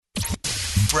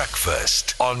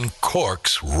Breakfast on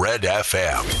Cork's Red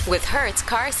FM. With Hertz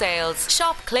Car Sales.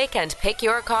 Shop, click and pick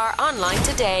your car online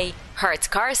today.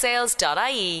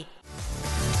 hertzcarsales.ie.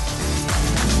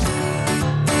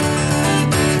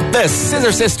 The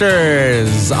Scissor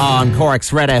Sisters on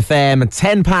Cork's Red FM.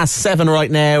 7:10 right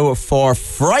now for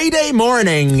Friday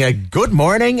morning. Good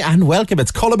morning and welcome.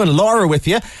 It's Colm and Laura with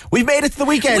you. We've made it to the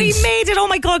weekend. We made it. Oh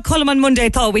my God, Colm, on Monday I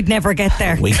thought we'd never get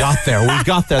there. We got there.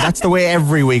 That's the way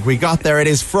every week. We got there. It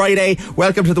is Friday.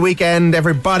 Welcome to the weekend,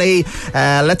 everybody.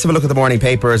 Let's have a look at the morning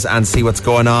papers and see what's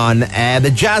going on.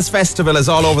 The Jazz Festival is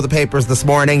all over the papers this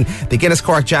morning. The Guinness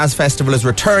Cork Jazz Festival is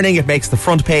returning. It makes the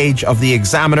front page of the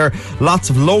Examiner. Lots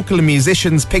of local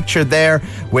musicians pictured there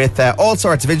with all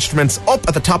sorts of instruments up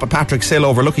at the top of Patrick's Hill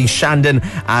overlooking Shandon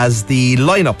as the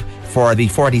lineup for the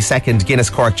 42nd Guinness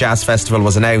Cork Jazz Festival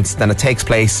was announced. And it takes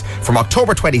place from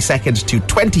October 22nd to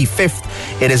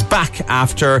 25th. It is back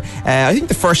after, I think,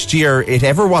 the first year it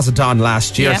ever wasn't on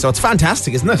last year. Yeah. So it's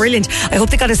fantastic, isn't it? Brilliant. I hope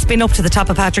they got a spin up to the top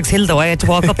of Patrick's Hill, though. I had to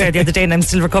walk up there the other day and I'm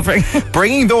still recovering.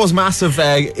 Bringing those massive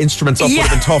instruments up would have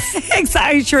been tough.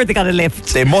 Exactly. I'm sure they got a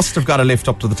lift. They must have got a lift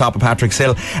up to the top of Patrick's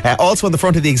Hill. Also on the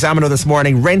front of the Examiner this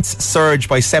morning, rents surge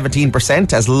by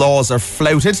 17% as laws are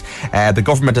flouted. The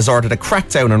government has ordered a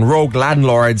crackdown on rogue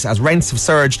landlords as rents have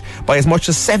surged by as much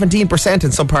as 17%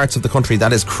 in some parts of the country.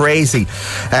 That is crazy.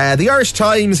 The Irish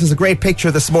Times has a great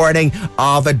picture this morning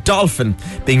of a dolphin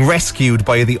being rescued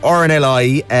by the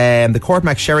RNLI, the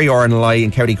Courtmac Sherry RNLI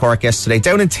in County Cork yesterday,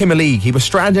 down in Timoleague. He was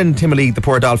stranded in Timoleague, the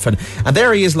poor dolphin. And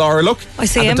there he is, Laura, look. I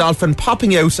see him. The dolphin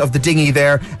popping out of the dinghy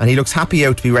there, and he looks happy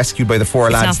out to be rescued by the four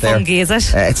lads there. It's not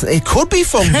fungi, is it? It could be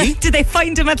fungi. Did they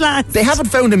find him at last? They haven't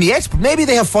found him yet, but maybe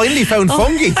they have finally found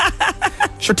fungi.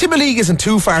 Sure, Timoleague isn't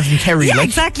too far from Kerry. Yeah,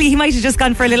 exactly. He might have just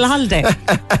gone for a little holiday.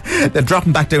 They'll drop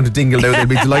him back down to Dingle now. They'll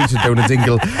be delighted down to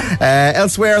Dingle.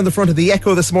 Elsewhere on the front of the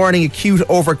Echo this morning, acute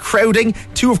overcrowding.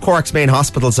 Two of Cork's main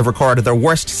hospitals have recorded their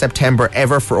worst September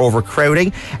ever for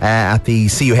overcrowding at the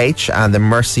CUH and the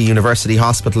Mercy University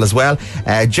Hospital as well.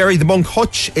 Jerry the Monk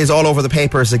Hutch is all over the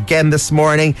papers again this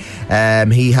morning.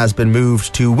 He has been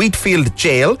moved to Wheatfield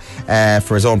Jail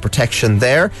for his own protection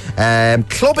there.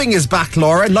 Clubbing is back,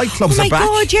 Laura. Nightclubs are back.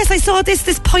 Oh my God, yes, I saw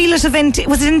this pilot event.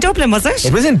 Was it in Dublin, was it?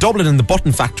 It was in Dublin, in the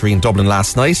Button Factory in Dublin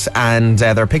last night, and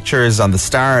there are pictures on the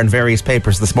Star and various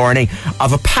papers this morning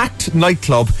of a packed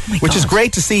nightclub, which is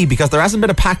great to see because there hasn't been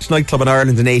a packed nightclub in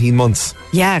Ireland in 18 months.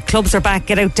 Yeah, clubs are back.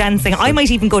 Get out dancing. I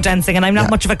might even go dancing, and I'm not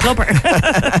much of a clubber.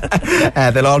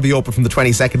 They'll all be open from the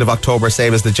 22nd of October,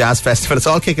 same as the Jazz Festival. It's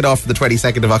all kicking off for the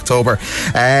 22nd of October.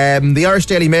 The Irish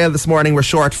Daily Mail this morning were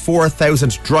short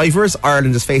 4,000 drivers.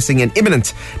 Ireland is facing an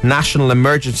imminent national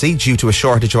emergency due to a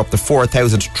shortage of up to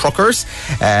 4,000 truckers.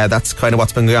 That's kind of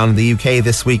what's been going on in the UK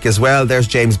this week as well. There's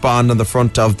James Bond on the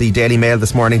front of the Daily Mail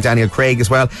this morning, Daniel Craig as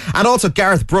well, and also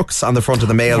Gareth Brooks on the front of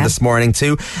the Mail this morning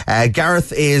too.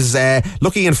 Gareth is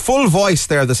looking in full voice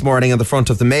there this morning on the front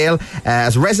of the Mail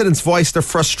as residents voice their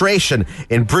frustration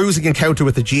in bruising encounter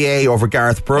with the GA over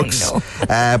Gareth Brooks.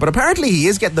 But apparently he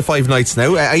is getting the 5 nights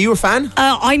now. Are you a fan?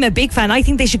 I'm a big fan. I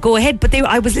think they should go ahead, but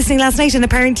I was listening last night and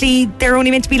apparently they're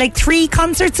only meant to be like 3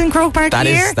 concerts in Croke Park a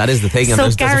year. That is the thing, and so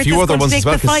there's a few other ones as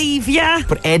well. 5, yeah.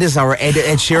 But Ed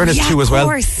Sheeran is 2 as well.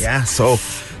 Yeah, so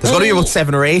there's going to be about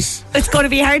 7 or 8. It's going to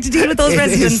be hard to deal with those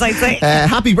residents, I'd say.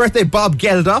 Happy birthday, Bob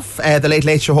Geldof. The Late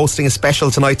Late Show hosting a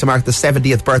special tonight to mark the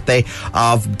 70th birthday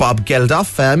of Bob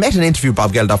Geldof. I met and interviewed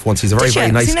Bob Geldof once. He's a very,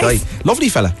 very nice guy. Lovely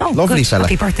fella. Lovely fella.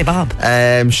 Happy birthday, Bob.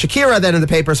 Shakira then in the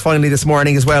papers finally this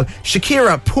morning as well.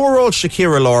 Shakira, poor old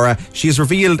Shakira, Laura. She has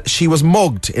revealed she was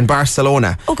mugged in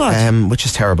Barcelona. Oh God. Which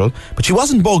is terrible. But she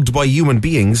wasn't mugged by human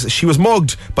beings. She was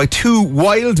mugged by 2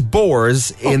 wild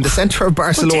boars in the centre of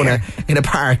Barcelona in a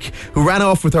park who ran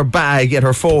off with her bag and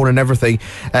her phone and everything.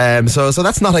 So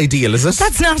that's not ideal, is it?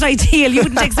 That's not ideal. You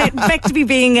wouldn't expect to be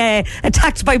being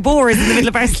attacked by boars in the middle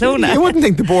of Barcelona. You wouldn't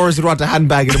think the boars would want a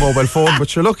handbag and a mobile phone, but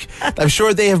sure, look, I'm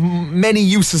sure they have many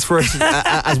uses for it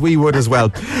as we would as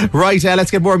well. Right,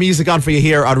 let's get more music on for you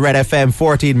here on Red FM.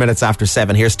 14 minutes after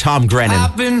 7. Here's Tom Grennan.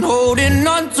 I've been holding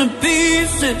on to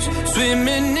pieces,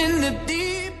 swimming in the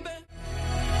deep.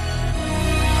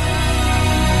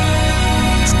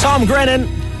 It's Tom Grennan.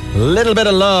 Little bit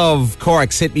of love,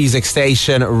 Cork's hit music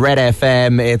station, Red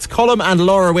FM. It's Colm and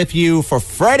Laura with you for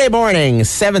Friday morning,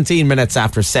 17 minutes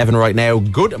after 7 right now.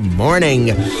 Good morning.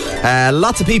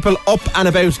 Lots of people up and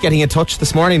about getting in touch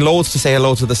this morning. Loads to say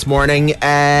hello to this morning.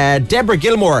 Deborah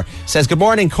Gilmore says, good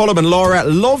morning, Colm and Laura.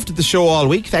 Loved the show all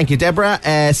week. Thank you, Deborah.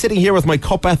 Sitting here with my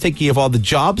cuppa thinking of all the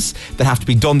jobs that have to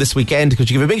be done this weekend.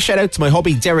 Could you give a big shout out to my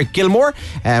hubby, Derek Gilmore?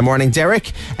 Morning,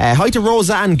 Derek. Hi to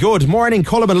Roseanne. Good morning,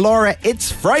 Colm and Laura.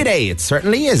 It's Friday. Friday. It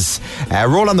certainly is.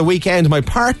 Roll on the weekend. My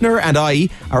partner and I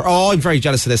are all, I'm very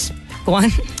jealous of this. Go on.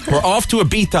 We're off to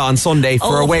Ibiza on Sunday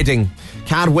for a wedding.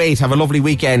 Can't wait. Have a lovely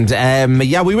weekend.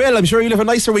 Yeah, we will. I'm sure you'll have a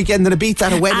nicer weekend than Ibiza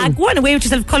at a wedding. Go on away with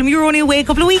yourself, Colm. You were only away a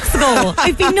couple of weeks ago.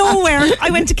 I've been nowhere. I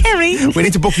went to Kerry. We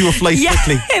need to book you a flight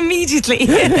quickly. Immediately.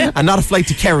 And not a flight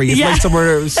to Kerry. A flight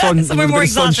somewhere, somewhere more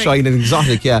exotic. Sunshine and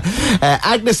exotic,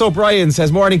 Agnes O'Brien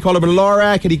says, morning, Colm and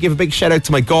Laura. Can you give a big shout out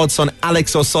to my godson,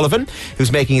 Alex O'Sullivan,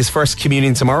 who's making his first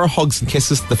communion tomorrow? Hugs and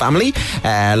kisses to the family.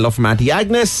 Love from Auntie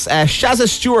Agnes. Shazza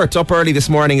Stewart up early this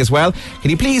morning as well.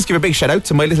 Can you please give a big shout out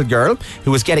to my little girl who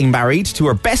was getting married to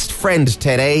her best friend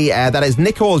today. That is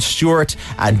Nicole Stewart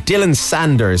and Dylan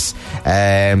Sanders.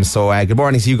 So good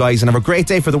morning to you guys and have a great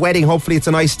day for the wedding. Hopefully it's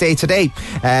a nice day today.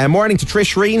 Morning to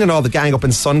Trish Reen and all the gang up in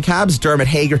Suncabs. Dermot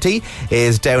Hagerty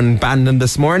is down in Bandon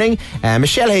this morning.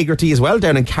 Michelle Hagerty as well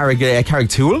down in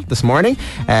Carrigtwohill this morning.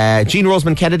 Jean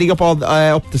Roseman Kennedy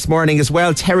up this morning as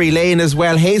well. Terry Lane as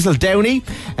well. Hazel Downey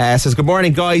says, good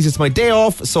morning guys, it's my day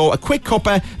off, so a quick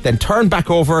cuppa, then turn back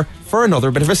over for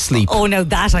another bit of a sleep. Oh, now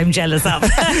that I'm jealous of.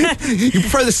 You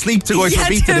prefer the sleep to going for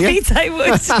pizza, do you? I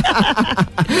would.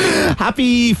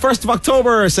 Happy 1st of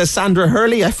October, says Sandra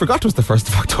Hurley. I forgot it was the 1st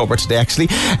of October today, actually.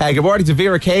 Good morning to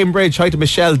Vera Cambridge. Hi to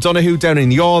Michelle Donoghue down in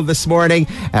Youghal this morning.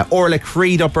 Orla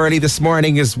Creed up early this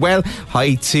morning as well.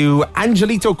 Hi to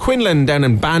Angelito Quinlan down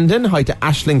in Bandon. Hi to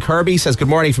Aisling Kirby, says good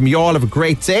morning from Youghal. Have a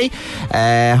great day.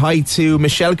 Hi to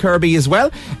Michelle Kirby as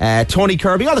well. Tony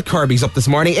Kirby, all the Kirbys up this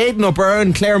morning. Aidan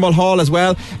O'Byrne, Claire Mulhall as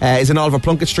well, is in Oliver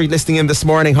Plunkett Street listening in this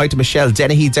morning. Hi to Michelle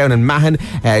Dennehy down in Mahon.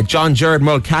 John Jared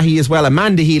Mulcahy as well.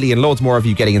 Amanda Healy and loads more of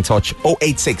you getting in touch.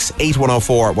 086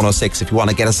 8104 106 if you want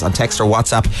to get us on text or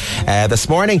WhatsApp this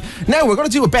morning. Now we're going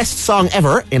to do a best song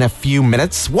ever in a few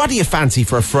minutes. What do you fancy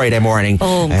for a Friday morning?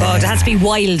 Oh God, it has to be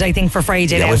wild, I think, for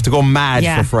Friday. Yeah, we have to go mad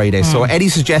for Friday. So any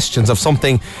suggestions of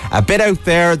something a bit out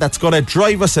there that's going to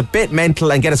drive us a bit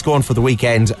mental and get us going for the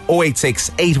weekend?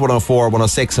 086 8104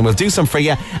 106 and we'll do some for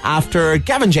you after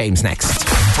Gavin James next.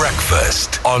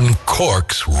 Breakfast on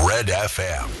Cork's Red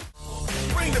FM.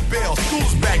 Ring the bell,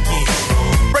 school's back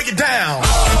in. Break it down.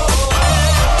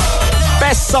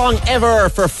 Best song ever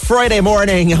for Friday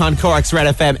morning on Cork's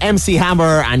Red FM. MC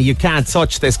Hammer and You Can't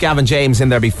Touch This. Gavin James in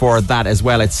there before that as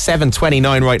well. It's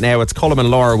 7:29 right now. It's Colm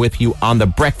and Laura with you on The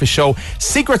Breakfast Show.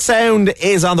 Secret Sound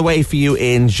is on the way for you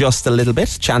in just a little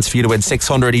bit. Chance for you to win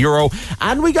 €600.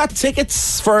 And we got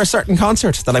tickets for a certain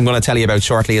concert that I'm going to tell you about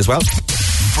shortly as well.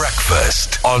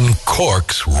 Breakfast on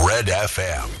Cork's Red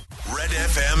FM. Red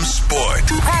FM Sport.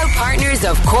 Proud partners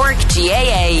of Cork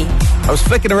GAA. I was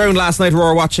flicking around last night. We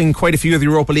were watching quite a few of the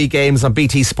Europa League games on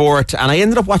BT Sport, and I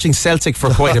ended up watching Celtic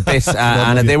for quite a bit,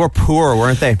 and they were poor,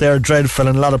 weren't they? They're dreadful,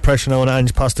 and a lot of pressure now on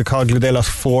Ange Postecoglou. They lost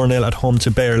 4-0 at home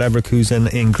to Bayer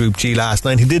Leverkusen in Group G last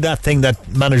night. He did that thing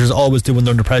that managers always do when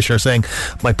they're under pressure, saying,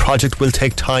 my project will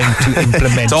take time to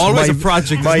implement. It's always a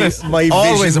project, isn't it? My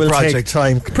always vision a will project. take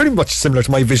time. Pretty much similar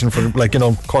to my vision for,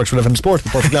 Cork's Red FM Sport, to be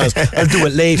perfectly honest. I'll do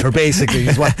it later, basically,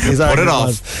 is what his argument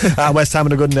was. West Ham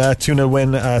had a good 2-0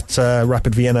 win at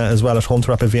Rapid Vienna as well, at home to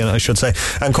Rapid Vienna, I should say.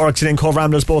 And Cork City and Cove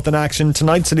Ramblers both in action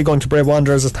tonight. City going to Brave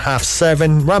Wanderers at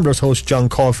 7:30. Ramblers host John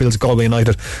Caulfield's Galway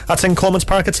United. That's in Comins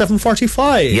Park at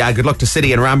 7:45. Yeah, good luck to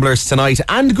City and Ramblers tonight,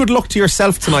 and good luck to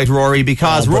yourself tonight, Rory,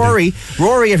 because Rory,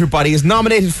 everybody, is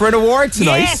nominated for an award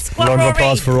tonight. Yes, round of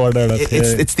applause for Rory there.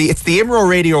 It's the IMRO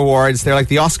Radio Awards. They're like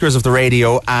the Oscars of the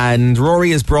radio, and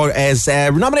Rory is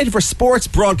nominated for Sports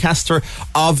Broadcaster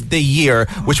of the Year,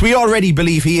 which we already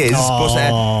believe he is,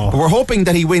 but we're hoping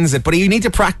that he wins it. But you need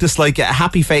to practice like a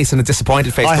happy face and a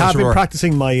disappointed face. I have been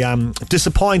practicing my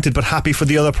disappointed but happy for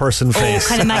the other person face.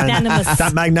 Kind of magnanimous.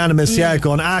 That magnanimous,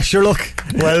 going, sure, look,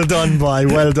 well done, boy,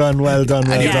 well done.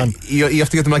 You have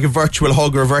to give them like a virtual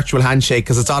hug or a virtual handshake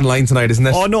because it's online tonight, isn't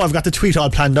it? Oh no, I've got the tweet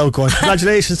all planned out, going,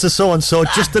 congratulations to so and so,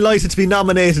 just delighted to be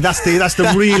nominated. That's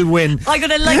the real win. I'm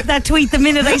gonna like that tweet the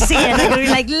minute I see it. I'm gonna be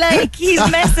like he's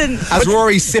messing. As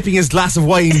Rory's sipping his glass of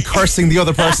wine, cursing the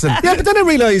other person. Yeah, but then I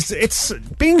realised it's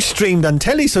being streamed on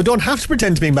telly, so I don't have to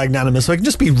pretend to be magnanimous. So I can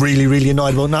just be really, really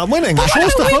annoyed about not winning. But you're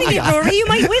not winning it, Rory. You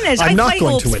might win it. I'm not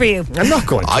going to win. For you. I'm not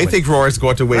going to I think Rory's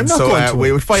going to win, so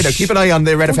we will find out. Keep an eye on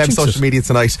the Red FM social media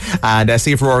tonight and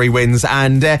see if Rory wins.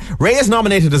 And Ray is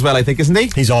nominated as well, I think, isn't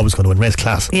he? He's always going to win. Ray's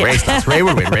class. Yeah. Ray's class. Ray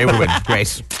will win.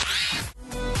 Great.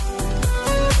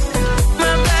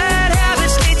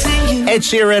 Ed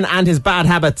Sheeran and his Bad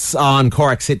Habits on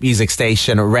Cork's hit music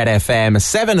station Red FM.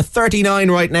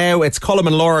 7:39 right now. It's Colm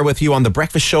and Laura with you on The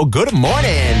Breakfast Show. Good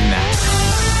morning.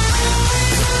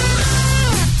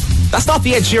 That's not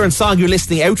the Ed Sheeran song you're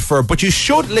listening out for, but you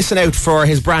should listen out for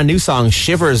his brand new song,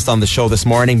 Shivers, on the show this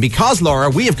morning, because, Laura,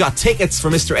 we have got tickets for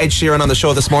Mr. Ed Sheeran on the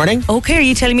show this morning. Okay, are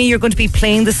you telling me you're going to be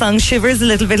playing the song Shivers a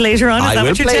little bit later on? Is that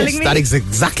what you're telling me? That is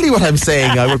exactly what I'm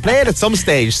saying. I will play it at some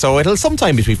stage, so it'll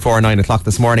sometime between 4 and 9 o'clock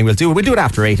this morning. We'll do it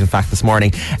after 8, in fact, this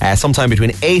morning. Sometime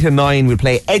between 8 and 9, we'll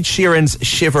play Ed Sheeran's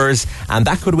Shivers, and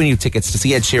that could win you tickets to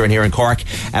see Ed Sheeran here in Cork.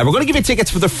 We're going to give you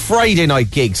tickets for the Friday night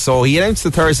gig. So he announced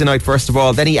the Thursday night first of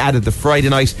all, then he added the Friday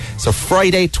night. So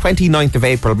Friday, 29th of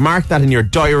April. Mark that in your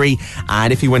diary,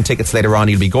 and if you win tickets later on,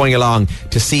 you'll be going along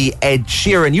to see Ed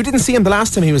Sheeran. You didn't see him the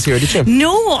last time he was here, did you?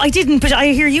 No, I didn't, but I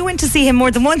hear you went to see him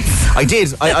more than once. I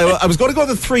did. I was going to go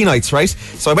the 3 nights, right?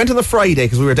 So I went on the Friday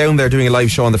because we were down there doing a live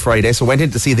show on the Friday, so went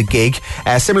in to see the gig.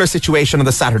 Similar situation on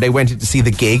the Saturday, went in to see the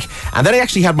gig, and then I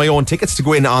actually had my own tickets to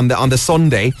go in on the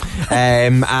Sunday,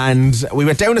 and we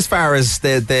went down as far as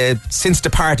the since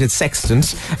departed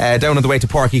Sextant, down on the way to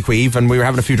Páirc Uí Chaoimh, and we were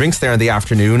having a few drinks there in the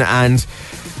afternoon, and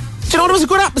you know, there was a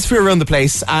good atmosphere around the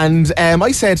place, and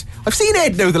I said, I've seen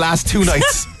Ed now the last 2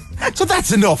 nights. So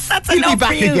that's enough. He'll be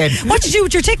back again. What did you do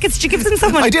with your tickets? Did you give them to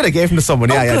someone? I did. I gave them to someone.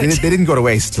 Yeah. They didn't go to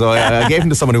waste. So I gave them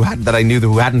to someone that I knew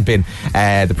who hadn't been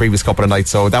the previous couple of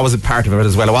nights. So that was a part of it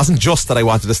as well. It wasn't just that I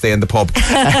wanted to stay in the pub. But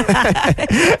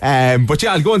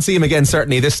yeah, I'll go and see him again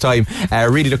certainly this time.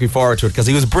 Really looking forward to it because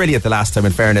he was brilliant the last time.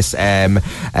 In fairness,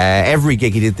 every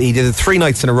gig he did it 3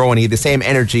 nights in a row, and he had the same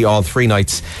energy all 3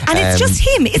 nights. And it's just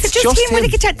him. Is it just him with a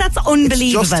guitar? That's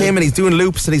unbelievable. It's just him, and he's doing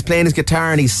loops, and he's playing his guitar,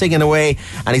 and he's singing away,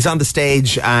 and he's on the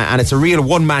stage, and it's a real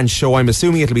one-man show. I'm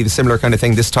assuming it'll be the similar kind of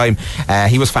thing this time.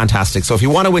 He was fantastic. So if you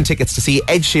want to win tickets to see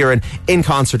Ed Sheeran in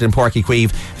concert in Páirc Uí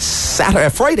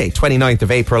Chaoimh, Friday 29th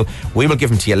of April, we will give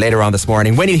them to you later on this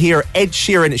morning. When you hear Ed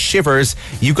Sheeran Shivers,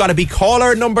 you've got to be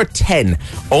caller number 10.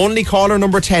 Only caller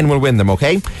number 10 will win them,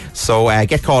 okay? So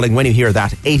get calling when you hear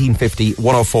that. 1850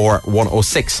 104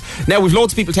 106. Now we've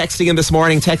loads of people texting in this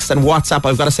morning, text and WhatsApp.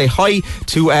 I've got to say hi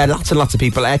to lots and lots of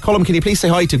people. Colm, can you please say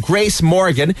hi to Grace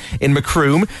Morgan in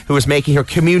Macroom, who is making her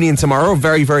communion tomorrow?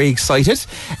 Very, very excited.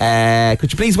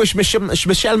 Could you please wish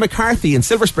Michelle McCarthy in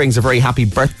Silver Springs a very happy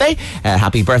birthday?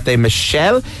 Happy birthday,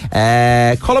 Michelle.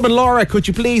 Colm and Laura, could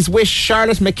you please wish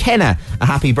Charlotte McKenna a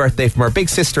happy birthday from her big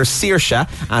sister Saoirse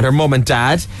and her mum and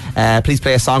dad? Please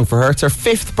play a song for her. It's her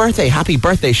 5th birthday. Happy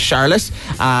birthday, Charlotte.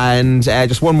 And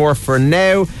just one more for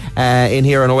now. In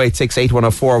here on 086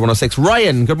 8104 106.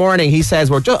 Ryan, good morning. He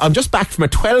says, I'm just back from a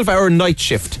 12-hour night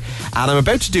shift, and I'm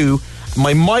about to do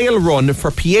my mile run for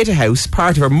Pieta House,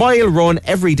 part of her mile run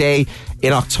every day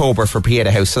in October for Pieta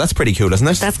House. So that's pretty cool, isn't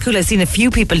it? That's cool. I've seen a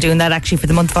few people doing that actually for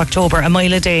the month of October, a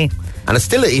mile a day. And it's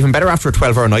still even better after a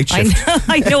 12-hour night shift.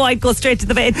 I know, I'd go straight to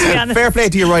the bed, to be honest. Fair play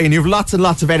to you, Ryan. You have lots and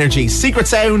lots of energy. Secret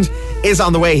Sound is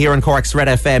on the way here on Cork's Red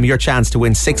FM. Your chance to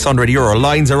win €600.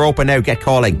 Lines are open now. Get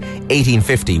calling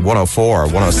 1850 104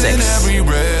 106. Every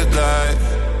red light.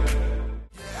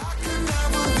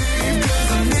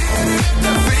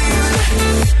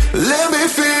 Let me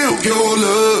feel your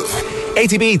love.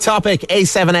 ATB Topic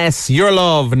A7S, Your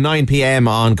Love, 9 p.m.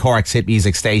 on Cork's hit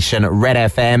music station, Red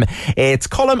FM. It's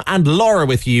Colm and Laura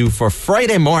with you for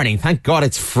Friday morning. Thank God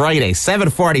it's Friday,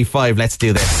 7:45. Let's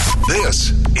do this.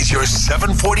 This is your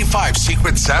 7:45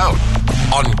 Secret Sound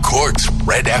on Cork's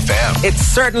Red FM. It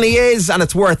certainly is, and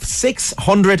it's worth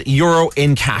 €600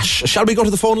 in cash. Shall we go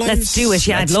to the phone lines? Let's do it,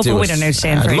 yeah. I'd love a winner now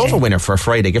today on Friday. I'd love a winner for a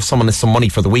Friday. Give someone some money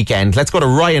for the weekend. Let's go to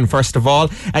Ryan first of all.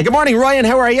 Good morning, Ryan.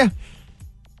 How are you?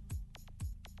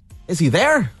 Is he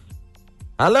there?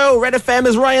 Hello, Red FM,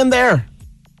 is Ryan there?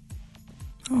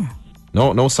 Oh.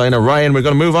 No sign of Ryan. We're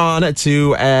going to move on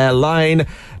to line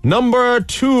number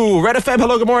 2. Red FM,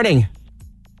 hello, good morning.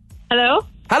 Hello?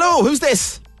 Hello, who's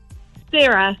this?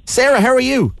 Sarah. Sarah, how are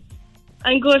you?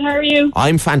 I'm good, how are you?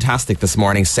 I'm fantastic this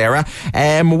morning, Sarah.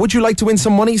 Would you like to win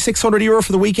some money, €600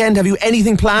 for the weekend? Have you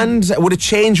anything planned? Would it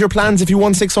change your plans if you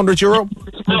won €600?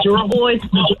 Oh,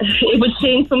 it would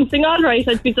change something, all right.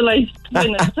 I'd be delighted to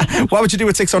win it. What would you do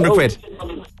with 600 quid?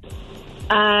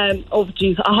 Oh,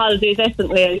 geez, a holiday,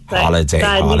 definitely. I'd say.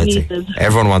 Holiday.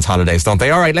 Everyone wants holidays, don't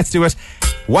they? All right, let's do it.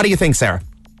 What do you think, Sarah?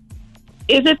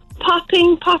 Is it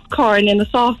popping popcorn in a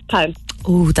saucepan?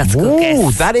 Oh, that's a good guess.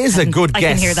 Oh, that is a good guess. I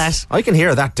can hear that. I can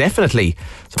hear that, definitely.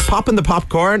 So popping the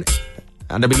popcorn,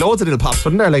 and there'll be loads of little pops,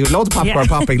 wouldn't there? Like loads of popcorn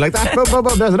popping like that.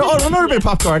 Oh, another bit of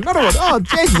popcorn. Another one. Oh,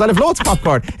 Jesus, I'll have loads of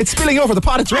popcorn. It's spilling over the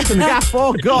pot. It's ripping the gaff.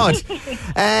 Oh, God.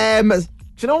 Do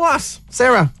you know what,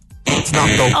 Sarah? It's not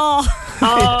though.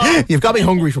 Oh. You've got me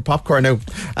hungry for popcorn now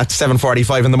at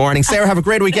 7:45 in the morning. Sarah, have a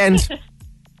great weekend.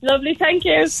 Lovely, thank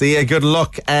you. See you, good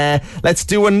luck. Let's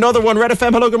do another one. Red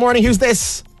FM, hello, good morning. Who's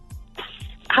this?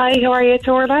 Hi, how are you? It's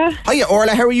Orla. Hiya,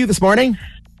 Orla. How are you this morning?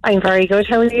 I'm very good.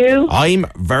 How are you? I'm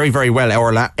very, very well,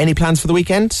 Orla. Any plans for the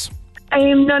weekend?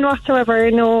 None whatsoever.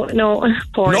 No,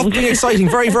 boring. Nothing exciting.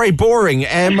 Very, very boring.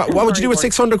 What would you do with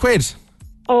 600 quid?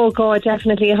 Oh, God,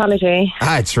 definitely a holiday.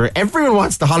 It's true. Everyone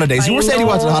wants the holidays. You were saying you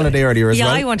wanted a holiday earlier as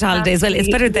well. Yeah, I want a holiday as well. It's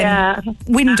better than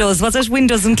windows, was it?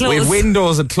 Windows and clothes. We have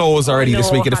windows and clothes already this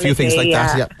week and a few things like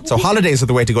that. Yeah. So holidays are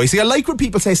the way to go. You see, I like when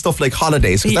people say stuff like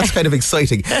holidays because that's kind of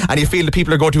exciting and you feel that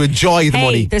people are going to enjoy the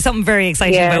money. There's something very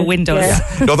exciting about windows.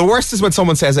 Yeah. No, the worst is when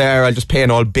someone says, I'll just pay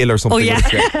an old bill or something. Oh, yeah.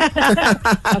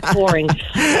 That's boring.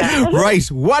 Right.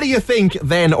 What do you think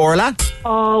then, Orla?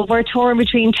 Oh, we're torn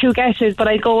between two guesses, but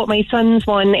I'd go with my son's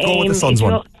one. Go with the son's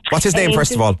one. What's his name,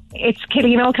 first of all? It's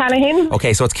Killian O'Callaghan.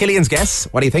 Okay, so it's Killian's guess.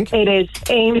 What do you think? It is.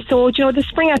 So, do you know the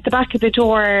spring at the back of the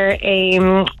door? Do you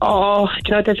know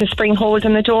there's a spring hold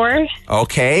on the door?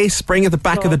 Okay, spring at the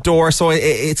back of the door. So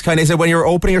it's kind of, is it when you're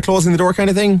opening or closing the door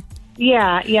kind of thing?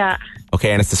 Yeah.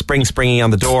 Okay, and it's the springy on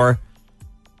the door.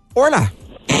 Orla.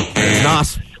 It's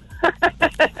not.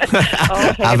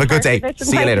 Okay, have a good day.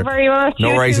 See you later. Thank you very much.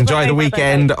 No worries. Enjoy the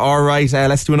weekend. All right,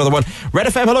 let's do another one. Red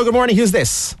FM, hello, good morning. Who's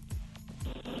this?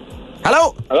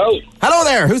 Hello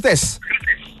there. Who's this?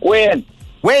 Wayne,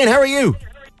 how are you?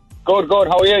 Good.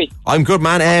 How are you? I'm good,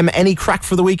 man. Any crack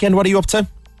for the weekend? What are you up to?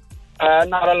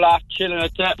 Not a lot. Chilling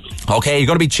at that. Okay, you're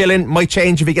going to be chilling. Might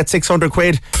change if you get 600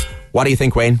 quid. What do you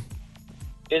think, Wayne?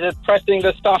 Is it pressing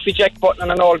the stop eject button on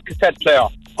an old cassette player?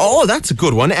 Oh, that's a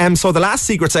good one. So the last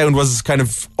secret sound was kind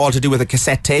of all to do with a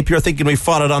cassette tape. You're thinking we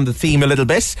followed on the theme a little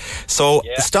bit. So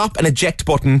the stop and eject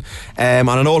button on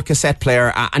an old cassette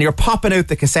player, and you're popping out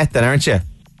the cassette then, aren't you?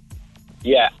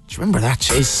 Yeah. Do you remember that,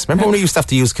 Chase? Remember when we used to have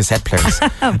to use cassette players?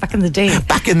 Back in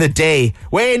the day.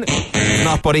 Wayne,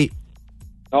 not buddy.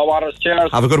 No worries,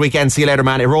 cheers. Have a good weekend. See you later,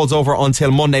 man. It rolls over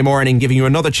until Monday morning, giving you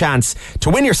another chance to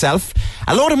win yourself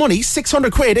a load of money,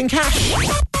 600 quid in cash.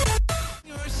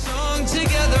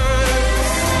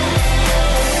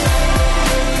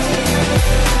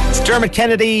 Dermot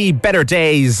Kennedy, Better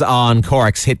Days on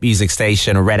Cork's hit music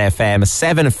station, Red FM,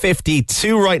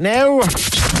 7:52 right now.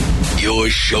 Your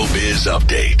showbiz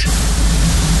update.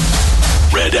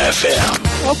 Red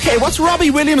FM. Okay, what's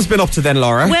Robbie Williams been up to then,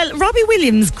 Laura? Well, Robbie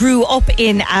Williams grew up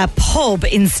in a pub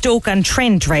in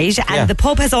Stoke-on-Trent, right? And the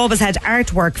pub has always had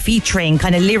artwork featuring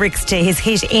kind of lyrics to his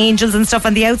hit Angels and stuff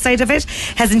on the outside of it.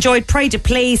 Has enjoyed pride of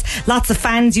place. Lots of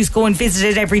fans used to go and visit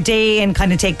it every day and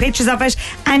kind of take pictures of it.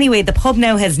 Anyway, the pub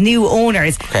now has new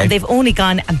owners and they've only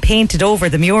gone and painted over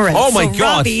the mural. Oh my God.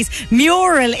 Robbie's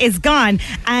mural is gone,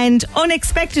 and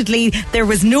unexpectedly there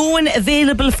was no one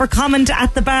available for comment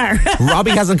at the bar.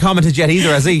 Robbie hasn't commented yet either,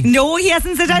 has he? No, he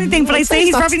hasn't said anything, but I say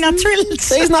he's probably not thrilled.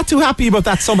 He's not too happy about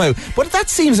that somehow. But that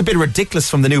seems a bit ridiculous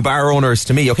from the new bar owners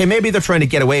to me. Okay, maybe they're trying to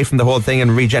get away from the whole thing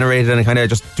and regenerate it and kind of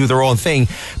just do their own thing.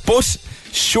 But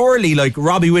surely, like,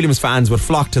 Robbie Williams fans would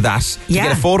flock to that to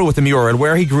get a photo with the mural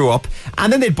where he grew up,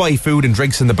 and then they'd buy food and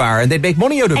drinks in the bar and they'd make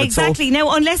money out of it. Exactly.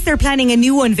 Now, unless they're planning a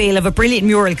new unveil of a brilliant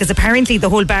mural, because apparently the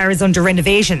whole bar is under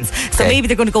renovations, so maybe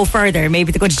they're going to go further.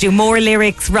 Maybe they're going to do more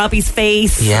lyrics, Robbie's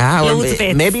face, loads of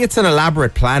bits. Maybe it's an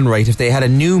elaborate plan, right? If they had a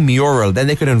new mural, then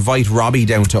they could invite Robbie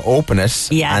down to open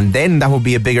it, and then that would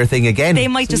be a bigger thing again. They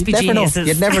might just be geniuses.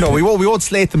 You'd never know. We won't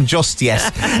slate them just yet.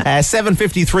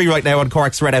 7:53 right now on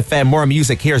Cork's Red FM. More music.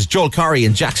 Here's Joel Corey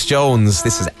and Jax Jones.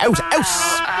 This is Out.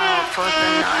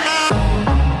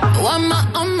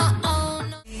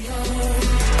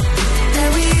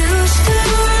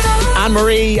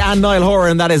 Anne-Marie and Niall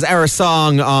Horan, that is our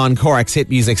song on Cork's hit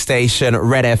music station,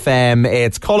 Red FM.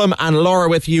 It's Colm and Laura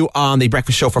with you on the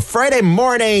breakfast show for Friday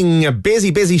morning. A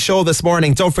busy show this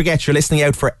morning. Don't forget, you're listening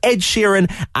out for Ed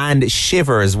Sheeran and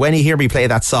Shivers. When you hear me play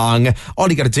that song, all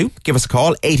you got to do, give us a call,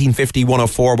 1850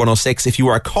 104 106. If you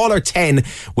are caller 10,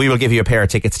 we will give you a pair of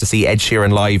tickets to see Ed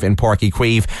Sheeran live in Páirc Uí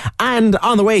Chaoimh. And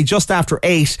on the way, just after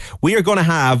 8, we are going to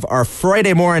have our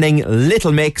Friday morning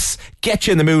Little Mix. Get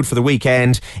you in the mood for the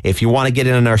weekend. If you want to get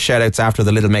in our shout-outs after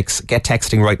the Little Mix, get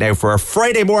texting right now for our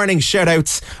Friday morning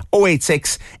shout-outs,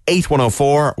 086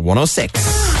 8104 106.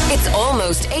 It's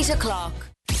almost 8 o'clock.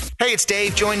 Hey, it's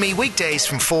Dave. Join me weekdays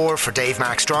from 4 for Dave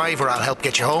Max Drive, where I'll help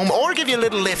get you home or give you a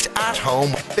little lift at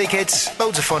home. Big hits,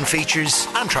 loads of fun features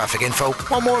and traffic info.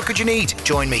 What more could you need?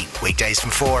 Join me weekdays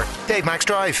from 4, Dave Max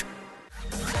Drive.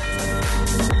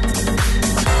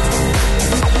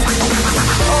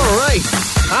 All right.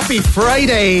 Happy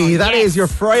Friday. That is your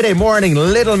Friday morning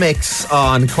Little Mix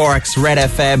on Cork's Red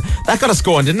FM. That got us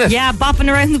going, didn't it? Yeah,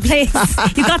 bopping around the place.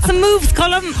 You got some moves,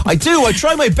 Colm. I do. I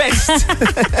try my best.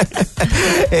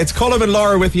 It's Colm and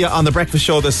Laura with you on the breakfast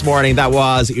show this morning. That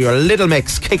was your Little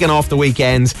Mix kicking off the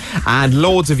weekend, and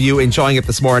loads of you enjoying it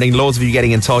this morning. Loads of you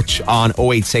getting in touch on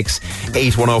 086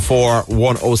 8104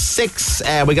 106.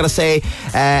 We got to say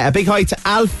a big hi to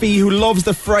Alfie, who loves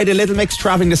the Friday Little Mix,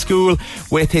 travelling to school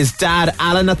with his dad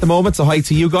Alan at the moment, so hi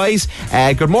to you guys.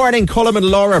 Good morning, Colm and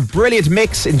Laura. Brilliant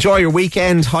mix. Enjoy your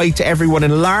weekend. Hi to everyone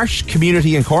in Larsh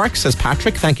community in Cork, says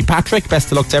Patrick. Thank you, Patrick. Best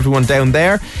of luck to everyone down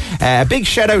there. Big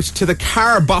shout out to the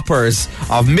car boppers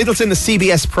of Middleton, the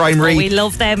CBS Primary. Oh, we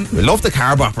love them. We love the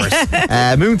car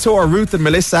boppers. Moontor, Ruth and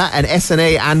Melissa, and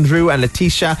SNA Andrew and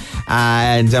Letitia,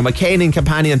 and McCain in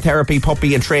companion therapy,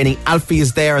 puppy and training. Alfie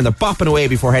is there, and they're bopping away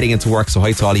before heading into work, so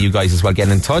hi to all of you guys as well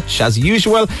getting in touch as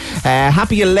usual.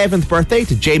 Happy 11th birthday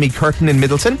to Jamie Curtin in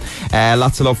Middleton.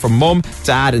 Lots of love from mum,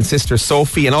 dad and sister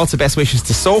Sophie, and also best wishes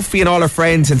to Sophie and all her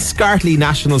friends in Scartley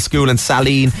National School in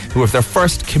Saline, who have their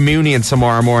first communion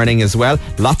tomorrow morning as well.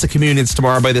 Lots of communions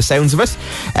tomorrow by the sounds of it.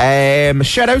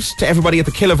 Shout out to everybody at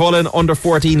the Killavullen under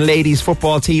 14 ladies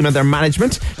football team and their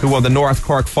management, who won the North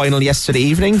Cork final yesterday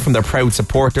evening, from their proud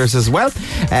supporters as well.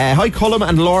 Hi Colm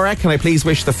and Laura, can I please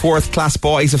wish the 4th class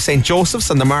boys of St. Joseph's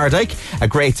and the Mardyke a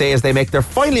great day as they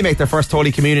finally make their first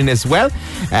Holy Communion as well.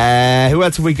 Who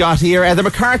else have we got here? The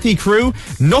McCarthy crew.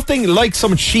 Nothing like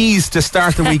some cheese to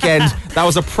start the weekend. That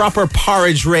was a proper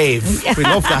porridge rave. We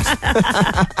love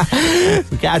that.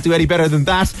 We can't do any better than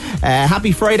that.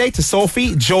 Happy Friday to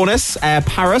Sophie, Jonas,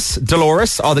 Paris,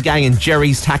 Dolores, all the gang in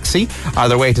Jerry's taxi on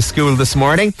their way to school this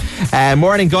morning.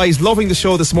 Morning guys, loving the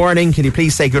show this morning. Can you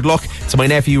please say good luck to my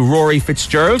nephew Rory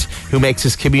Fitzgerald, who makes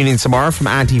his communion tomorrow, from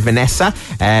Auntie Vanessa,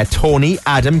 Tony,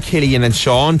 Adam, Killian and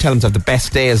Sean. Tell him to have the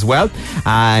best day as well.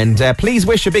 And please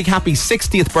wish a big happy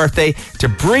 60th birthday to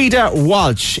Breda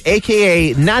Walsh,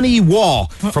 aka Nanny Waugh,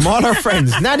 from all our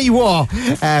friends. Nanny Waugh,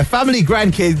 family,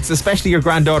 grandkids, especially your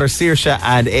granddaughter Saoirse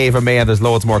and Ava May, and there's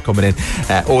loads more coming in.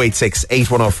 086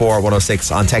 8104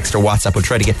 106 on text or WhatsApp. We'll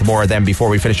try to get to more of them before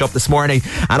we finish up this morning.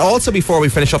 And also before we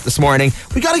finish up this morning,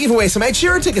 we got to give away some Ed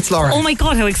Sheeran tickets, Laura. Oh my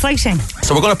god, how exciting.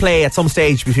 So we're going to play at some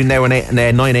stage between now and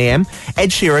 9am Ed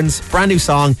Sheeran's brand new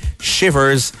song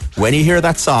Shivers. When you hear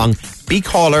that song, be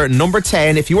caller number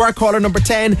 10. If you are caller number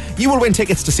 10, you will win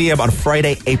tickets to see him on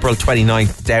Friday, April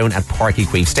 29th down at Parky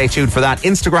Queen. Stay tuned for that.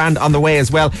 Instagram on the way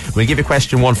as well. We'll give you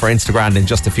question 1 for Instagram in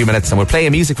just a few minutes, and we'll play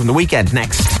music from the weekend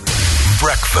next.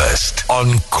 Breakfast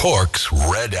on Cork's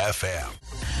Red FM.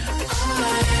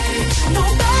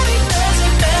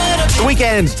 The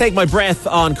weekend, take my breath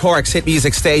on Cork's hit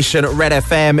music station, Red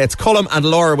FM. It's Colm and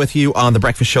Laura with you on the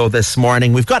breakfast show this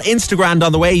morning. We've got Instagram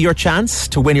on the way. Your chance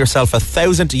to win yourself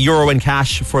 €1,000 in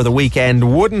cash for the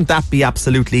weekend. Wouldn't that be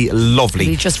absolutely lovely?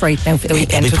 It'd be just right now for the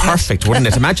weekend. It'd be perfect, wouldn't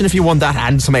it? Imagine if you won that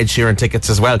and some Ed Sheeran tickets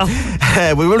as well.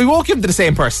 Oh. We won't give them to the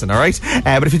same person, all right?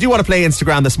 But if you do want to play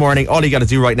Instagram this morning, all you got to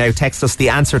do right now, text us the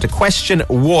answer to question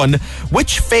 1.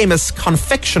 Which famous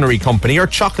confectionery company or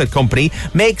chocolate company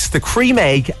makes the cream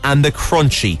egg and the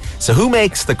crunchy? So who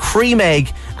makes the cream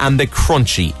egg and the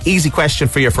crunchy? Easy question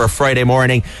for you for a Friday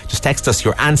morning. Just text us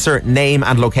your answer, name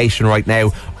and location right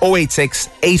now, 086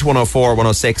 8104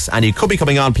 106, and you could be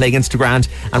coming on playing Instagram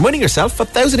and winning yourself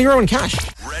 €1,000 in cash.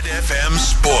 Red FM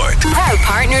Sport. Proud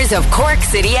partners of Cork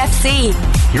City FC.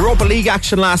 Europa League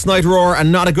action last night, Roar,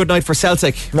 and not a good night for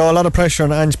Celtic. No, a lot of pressure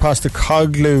on Ange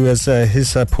Postecoglou as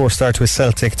his poor start to his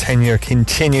Celtic tenure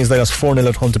continues. They lost 4-0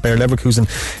 at home to Bayer Leverkusen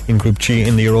in Group G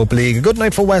in the Europa League. A good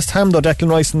night for West Ham though. Declan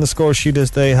Rice in the score sheet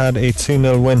as they had a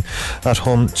 2-0 win at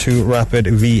home to Rapid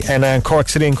Vienna. Cork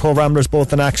City and Cove Ramblers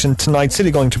both in action tonight.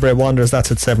 City going to Bray Wanderers,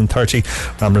 that's at 7:30.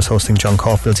 Ramblers hosting John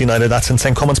Caulfield's United, that's in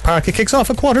St. Cummins Park. It kicks off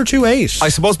at 7:45. I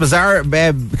suppose bizarre,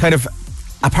 kind of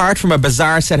apart from a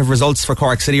bizarre set of results for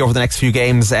Cork City over the next few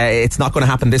games, it's not going to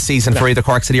happen this season for either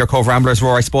Cork City or Cove Ramblers,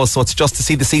 Roar, I suppose. So it's just to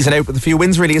see the season out with a few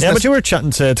wins, really, isn't it? Yeah, but you were chatting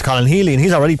to Colin Healy, and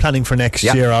he's already planning for next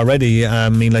year already. I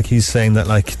mean, like, he's saying that,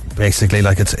 like, basically,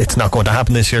 like, it's not going to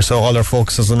happen this year, so all their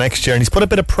focus is on next year. And he's put a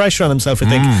bit of pressure on himself, I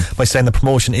think, by saying the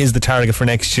promotion is the target for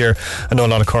next year. I know a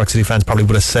lot of Cork City fans probably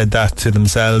would have said that to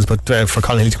themselves, but for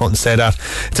Colin Healy to come out and say that,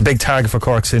 it's a big target for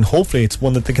Cork City, and hopefully it's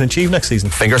one that they can achieve next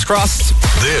season. Fingers crossed.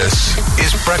 This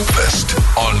is Breakfast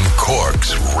on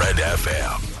Cork's Red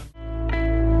FM.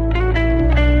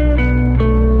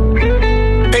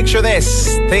 Picture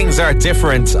this. Things are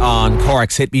different on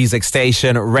Cork's hit music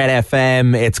station, Red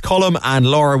FM. It's Colm and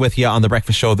Laura with you on the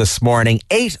breakfast show this morning.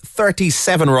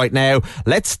 8:37 right now.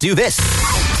 Let's do this.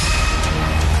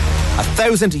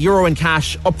 €1,000 in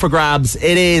cash up for grabs.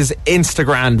 It is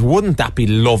Instagram. Wouldn't that be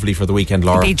lovely for the weekend,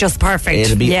 Laura? It'd be just perfect.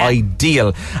 It'd be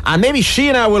ideal. And maybe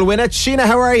Sheena will win it. Sheena,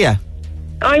 how are you?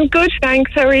 I'm good,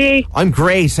 thanks. How are you? I'm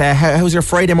great. How's your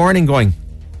Friday morning going?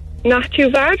 Not too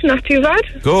bad, not too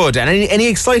bad. Good. And any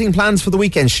exciting plans for the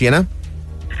weekend, Sheena?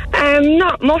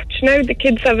 Not much now. The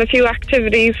kids have a few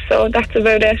activities, so that's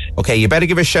about it. Okay, you better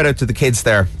give a shout out to the kids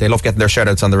there. They love getting their shout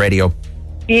outs on the radio.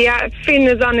 Yeah, Finn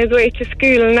is on his way to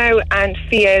school now, and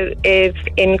Fia is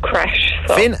in creche.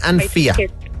 So Finn and Fia.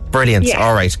 Brilliant. Yeah.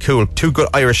 All right, cool. Two good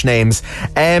Irish names.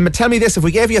 Tell me this, if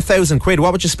we gave you £1,000,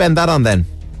 what would you spend that on then?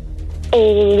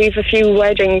 Oh, we've a few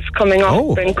weddings coming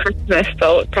up in Christmas,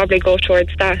 so it'll probably go towards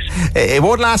that. It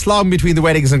won't last long between the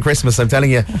weddings and Christmas, I'm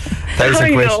telling you.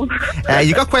 £1,000. I know.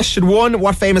 You got question 1.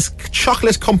 What famous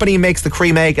chocolate company makes the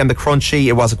cream egg and the crunchy?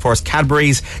 It was, of course,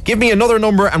 Cadbury's. Give me another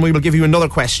number and we will give you another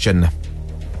question.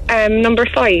 Number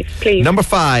 5, please. Number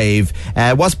 5.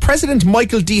 Was President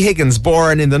Michael D. Higgins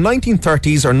born in the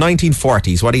 1930s or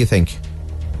 1940s? What do you think?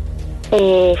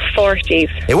 Oh, 40s.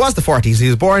 It was the 40s. He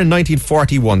was born in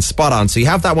 1941. Spot on. So you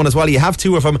have that one as well. You have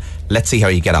 2 of them. Let's see how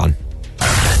you get on. 5,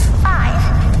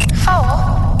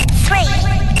 4, 3,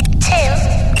 2,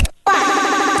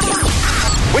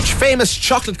 1. Which famous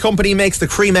chocolate company makes the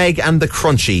cream egg and the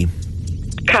crunchy?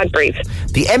 Cadbury's.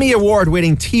 The Emmy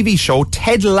Award-winning TV show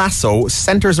Ted Lasso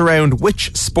centres around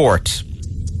which sport?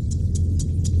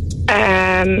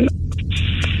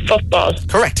 Football.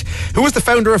 Correct. Who was the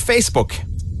founder of Facebook?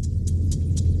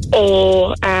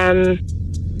 Oh,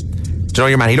 Do you know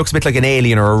your man? He looks a bit like an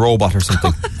alien or a robot or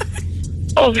something.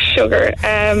 Oh, sugar.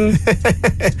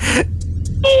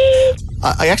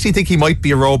 I actually think he might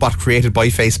be a robot created by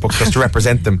Facebook just to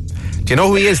represent them. Do you know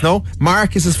who he is, no?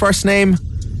 Mark is his first name.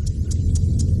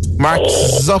 Mark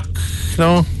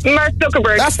No? Mark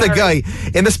Zuckerberg. That's the guy.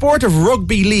 In the sport of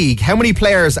rugby league, how many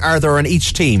players are there on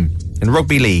each team in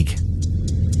rugby league?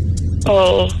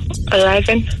 Oh,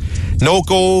 11. No,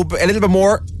 go a little bit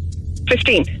more.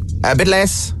 15. A bit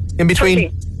less. In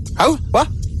between. 13. How? What?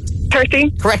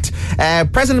 13. Correct.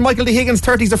 President Michael D. Higgins,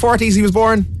 30s or 40s he was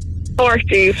born?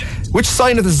 40s. Which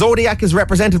sign of the zodiac is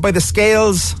represented by the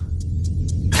scales?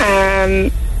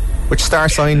 Which star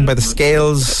sign by the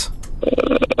scales?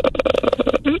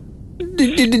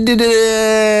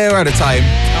 We're out of time.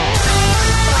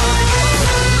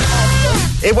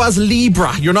 It was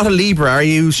Libra. You're not a Libra, are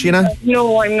you, Sheena?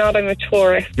 No, I'm not. I'm a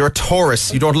Taurus. You're a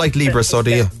Taurus. You don't like Libra, so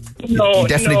do you? No, you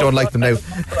definitely don't like them now.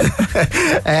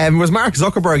 It was Mark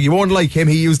Zuckerberg. You won't like him.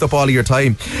 He used up all of your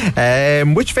time.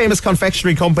 Which famous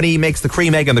confectionery company makes the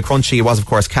cream egg and the crunchy? It was, of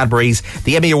course, Cadbury's.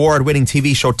 The Emmy Award-winning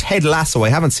TV show Ted Lasso. I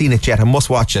haven't seen it yet. I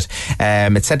must watch it.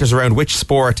 It centres around which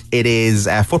sport? It is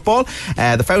football.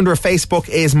 The founder of Facebook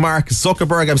is Mark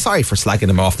Zuckerberg. I'm sorry for slagging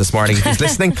him off this morning if he's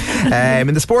listening.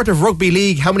 In the sport of rugby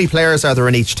league, how many players are there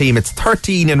in each team? It's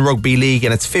 13 in rugby league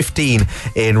and it's 15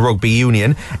 in rugby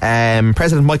union.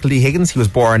 President Michael D. Higgins, he was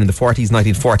born in the 40s,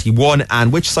 1941.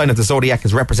 And which sign of the zodiac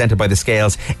is represented by the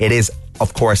scales? It is,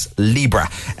 of course, Libra.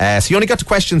 So you only got to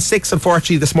question 6,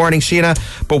 unfortunately, this morning, Sheena.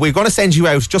 But we're going to send you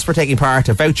out, just for taking part,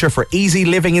 a voucher for Easy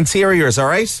Living Interiors, all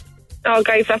right? Oh,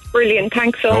 guys, that's brilliant.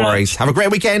 Thanks so much. No worries. Have a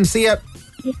great weekend. See ya.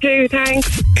 You too,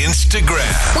 thanks.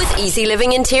 Instagram. With Easy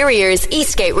Living Interiors,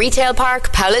 Eastgate Retail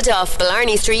Park, Powladuff,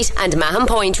 Blarney Street and Mahon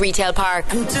Point Retail Park.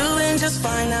 I'm doing just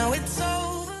fine now, it's over.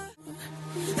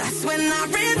 That's when I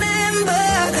remember.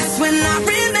 That's when I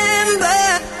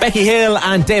remember. Becky Hill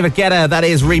and David Guetta, that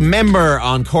is Remember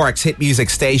on Cork's hit music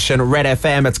station, Red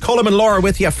FM. It's Colm and Laura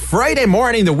with you. Friday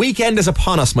morning, the weekend is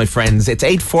upon us, my friends. It's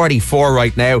 8:44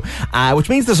 right now, which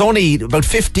means there's only about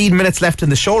 15 minutes left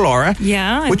in the show, Laura.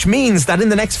 Yeah. Which means that in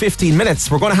the next 15 minutes,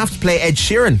 we're going to have to play Ed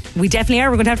Sheeran. We definitely are.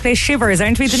 We're going to have to play Shivers,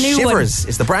 aren't we? The new one. Shivers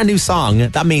is the brand new song.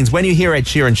 That means when you hear Ed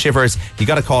Sheeran Shivers, you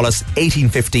got to call us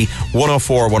 1850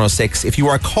 104 106. If you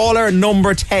are caller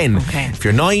number 10, if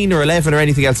you're 9 or 11 or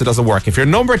anything else, it doesn't work. If you're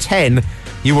number 10,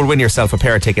 you will win yourself a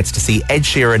pair of tickets to see Ed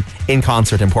Sheeran in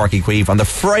concert in Porky Queeve on the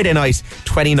Friday night,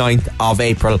 29th of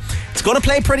April. It's going to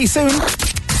play pretty soon.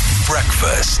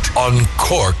 Breakfast on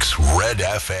Cork's Red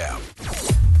FM.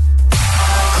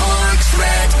 Cork's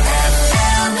Red FM.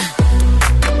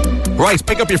 Right,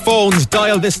 pick up your phones,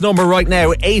 dial this number right now,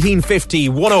 1850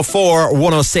 104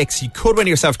 106. You could win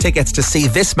yourself tickets to see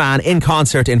this man in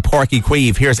concert in Porky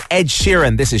Queeve. Here's Ed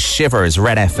Sheeran. This is Shivers,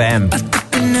 Red FM.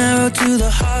 An arrow to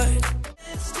the heart.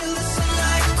 Still the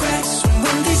sunlight cracks.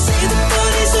 When they say the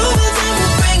party's over, then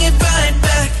we'll bring it right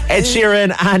back. Ed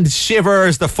Sheeran and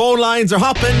Shivers. The phone lines are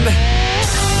hopping.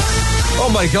 Oh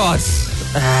my God.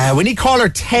 We need caller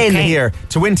 10 here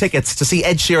to win tickets to see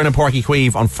Ed Sheeran and Porky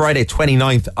Queeve on Friday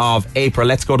 29th of April.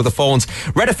 Let's go to the phones.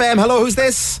 Red FM, hello, who's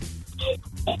this?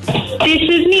 This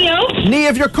is Neo.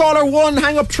 Neve, you're caller 1.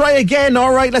 Hang up, try again.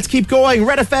 All right, let's keep going.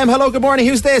 Red FM, hello, good morning.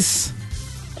 Who's this?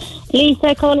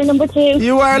 Lisa, caller number 2.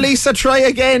 You are Lisa, try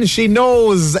again. She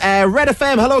knows. Red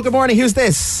FM, hello, good morning. Who's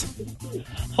this?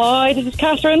 Hi, this is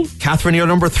Catherine. Catherine, you're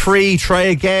number 3. Try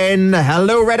again.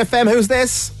 Hello, Red FM, who's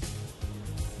this?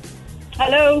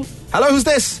 Hello. Hello, who's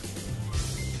this?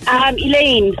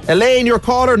 Elaine. Elaine, you're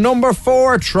caller number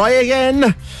 4. Try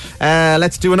again.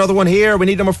 Let's do another one here. We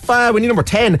need number 5. We need number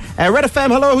 10. Red FM,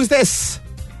 hello, who's this?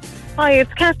 Hi,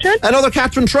 it's Catherine. Another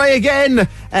Catherine, try again.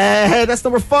 That's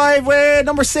number 5.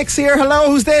 Number 6 here.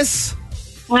 Hello, who's this?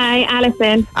 Hi,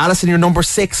 Alison. Alison, you're number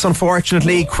 6,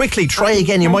 unfortunately. Quickly, try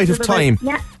again. You might have time.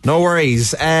 Yeah. No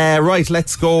worries. Right,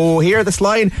 let's go here. This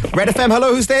line. Red FM,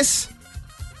 hello, who's this?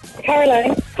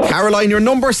 Caroline. Caroline, you're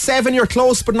number 7. You're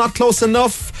close, but not close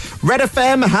enough. Red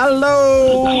FM,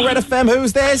 hello. Red FM,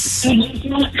 who's this?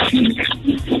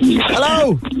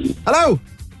 Hello. Hello.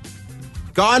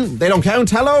 Gone. They don't count.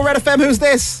 Hello, Red FM, who's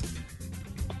this?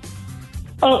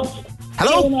 Oh.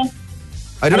 Hello? Fiona.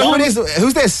 I don't know who it is.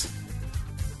 Who's this?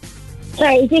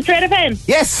 Sorry, is this Red FM?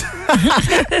 Yes.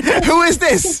 Who is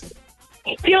this?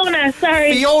 Fiona,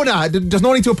 sorry. Fiona. There's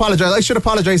no need to apologise. I should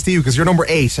apologise to you because you're number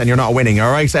 8 and you're not winning,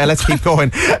 all right? Let's keep going.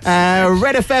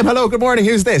 Red FM, hello, good morning.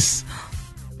 Who's this?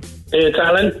 It's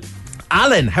Alan.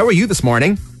 Alan, how are you this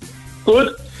morning?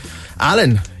 Good.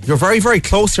 Alan, you're very, very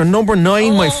close. You're number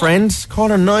 9, my friend.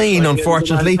 Caller 9,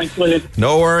 unfortunately.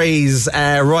 No worries.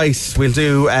 Right, we'll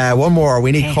do one more.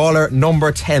 We need caller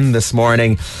number 10 this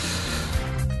morning.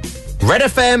 Red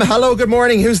FM, hello, good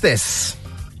morning. Who's this?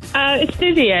 It's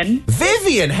Vivian.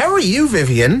 Vivian, how are you,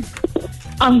 Vivian?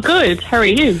 I'm good. How are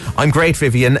you? I'm great,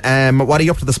 Vivian. What are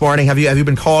you up to this morning? Have you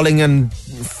been calling and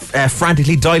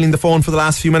frantically dialing the phone for the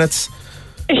last few minutes?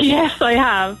 Yes, I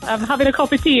have. I'm having a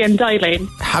cup of tea and dialing.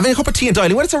 Having a cup of tea and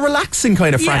dialing? Well, it's a relaxing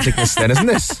kind of franticness then, isn't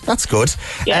it? That's good.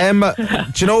 Yeah.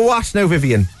 Do you know what now,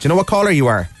 Vivian? Do you know what caller you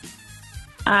are?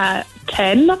 10,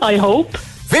 I hope.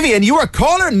 Vivian, you are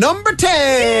caller number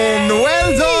 10. Yay!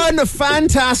 Well done.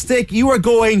 Fantastic. You are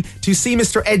going to see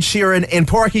Mr. Ed Sheeran in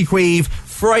Porky Queeve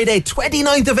Friday,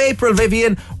 29th of April,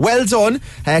 Vivian. Well done.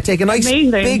 Take a nice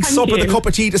big sup with a cup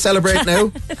of tea to celebrate now.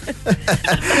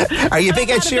 Are you a big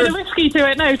Ed Sheeran? A bit of whiskey to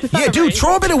it now to celebrate. Yeah, do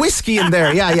throw a bit of whiskey in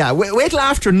there. Yeah. Wait till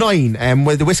after 9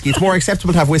 with the whiskey. It's more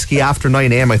acceptable to have whiskey after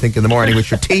 9 a.m, I think, in the morning with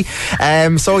your tea.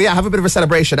 So yeah, have a bit of a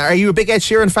celebration. Are you a big Ed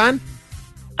Sheeran fan?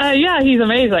 Yeah, he's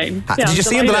amazing. Did you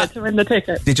see him to win the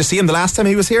ticket? Did you see him the last time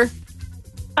he was here?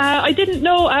 I didn't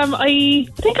know. I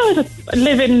think I was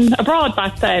living abroad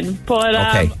back then, but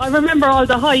I remember all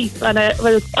the hype, and I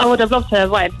would have loved to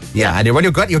have went. Yeah, and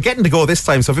you're getting to go this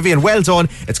time. So Vivian, well done.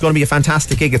 It's going to be a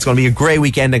fantastic gig. It's going to be a great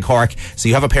weekend in Cork. So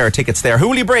you have a pair of tickets there. Who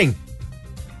will you bring?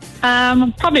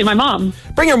 Probably my mum.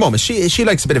 Bring your mum. She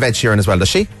likes a bit of Ed Sheeran as well, does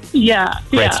she? Yeah.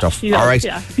 Great stuff. All right.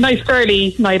 Yeah. Nice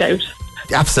girly night out.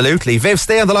 Absolutely. Viv,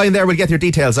 stay on the line there. We'll get your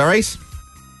details, all right?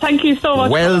 Thank you so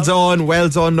much. Well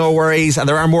done, no worries. And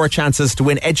there are more chances to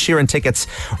win Ed Sheeran tickets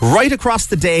right across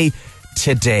the day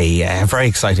today. Very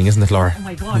exciting, isn't it, Laura? Oh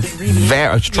my God, it really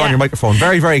is. Try on your microphone.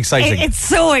 Very, very exciting. It's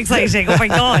so exciting. Oh my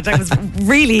God, I was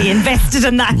really invested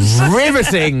in that.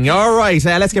 Riveting. All right,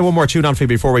 let's get one more tune on for you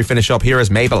before we finish up. Here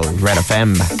is Mabel, Red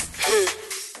FM.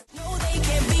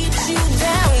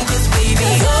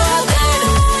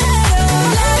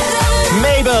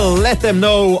 Mabel, let them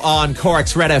know on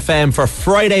Cork's Red FM for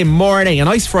Friday morning. A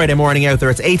nice Friday morning out there.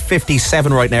 It's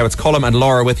 8:57 right now. It's Colm and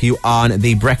Laura with you on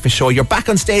The Breakfast Show. You're back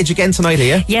on stage again tonight, are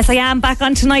you? Yes, I am back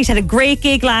on tonight. Had a great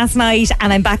gig last night,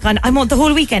 and I'm back on. I'm on the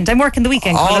whole weekend. I'm working the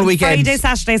weekend. All weekend. Friday,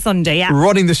 Saturday, Sunday, yeah.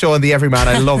 Running the show on the Everyman.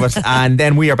 I love it. And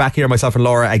then we are back here, myself and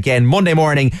Laura, again Monday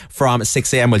morning from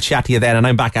 6 a.m. We'll chat to you then. And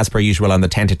I'm back as per usual on the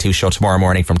 10 to 2 show tomorrow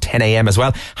morning from 10 a.m. as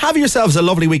well. Have yourselves a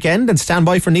lovely weekend and stand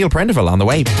by for Neil Prendeville on the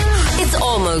way. It's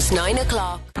almost 9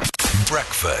 o'clock.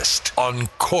 Breakfast on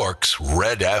Cork's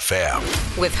Red FM.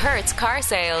 With Hertz Car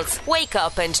Sales. Wake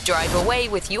up and drive away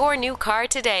with your new car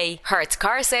today.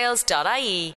 hertzcarsales.ie